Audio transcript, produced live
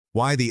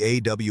Why the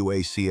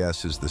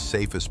AWACS is the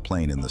safest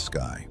plane in the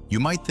sky. You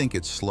might think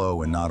it's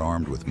slow and not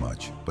armed with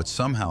much, but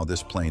somehow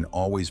this plane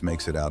always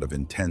makes it out of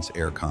intense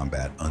air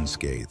combat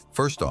unscathed.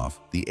 First off,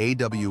 the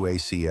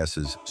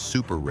AWACS's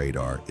super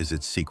radar is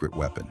its secret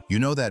weapon. You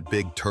know that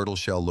big turtle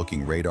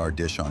shell-looking radar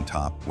dish on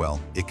top?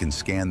 Well, it can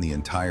scan the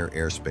entire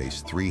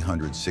airspace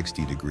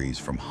 360 degrees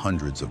from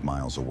hundreds of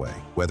miles away.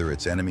 Whether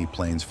it's enemy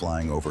planes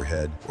flying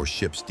overhead or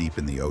ships deep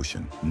in the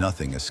ocean,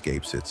 nothing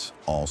escapes its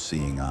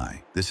all-seeing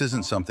eye. This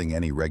isn't something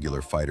any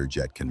regular fighter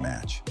jet can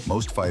match.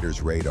 Most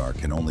fighters' radar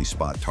can only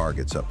spot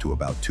targets up to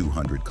about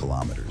 200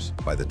 kilometers.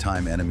 By the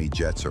time enemy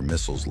jets or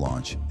missiles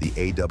launch, the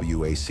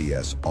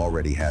AWACS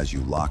already has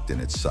you locked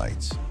in its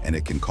sights, and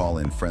it can call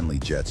in friendly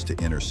jets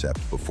to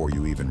intercept before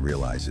you even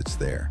realize it's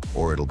there,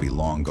 or it'll be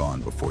long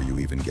gone before you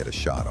even get a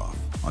shot off.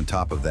 On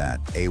top of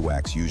that,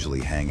 AWACS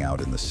usually hang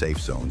out in the safe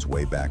zones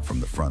way back from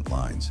the front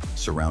lines,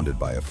 surrounded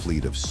by a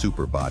fleet of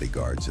super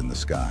bodyguards in the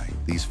sky.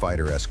 These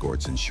fighter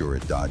escorts ensure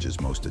it dodges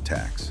most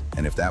attacks.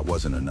 And if that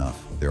wasn't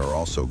enough, there are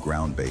also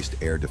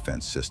ground-based air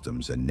defense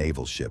systems and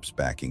naval ships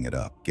backing it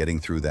up. Getting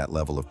through that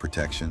level of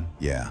protection?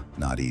 Yeah,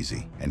 not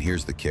easy. And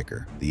here's the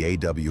kicker. The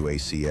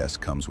AWACS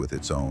comes with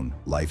its own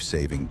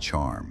life-saving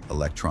charm,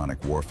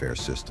 electronic warfare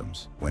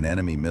systems. When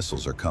enemy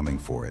missiles are coming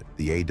for it,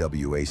 the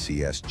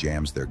AWACS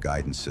jams their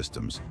guidance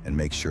systems and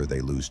makes sure they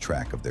lose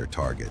track of their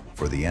target.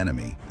 For the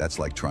enemy, that's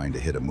like trying to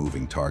hit a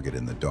moving target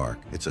in the dark.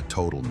 It's a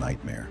total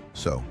nightmare.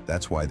 So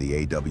that's why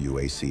the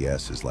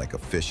AWACS is like a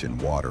fish in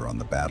water on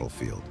the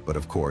battlefield. But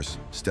of course,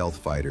 stealth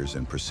fighters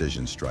and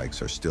precision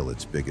strikes are still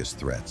its biggest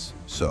threats.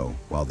 So,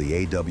 while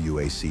the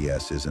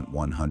AWACS isn't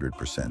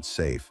 100%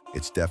 safe,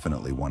 it's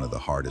definitely one of the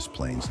hardest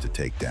planes to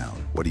take down.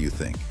 What do you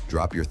think?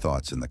 Drop your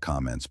thoughts in the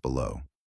comments below.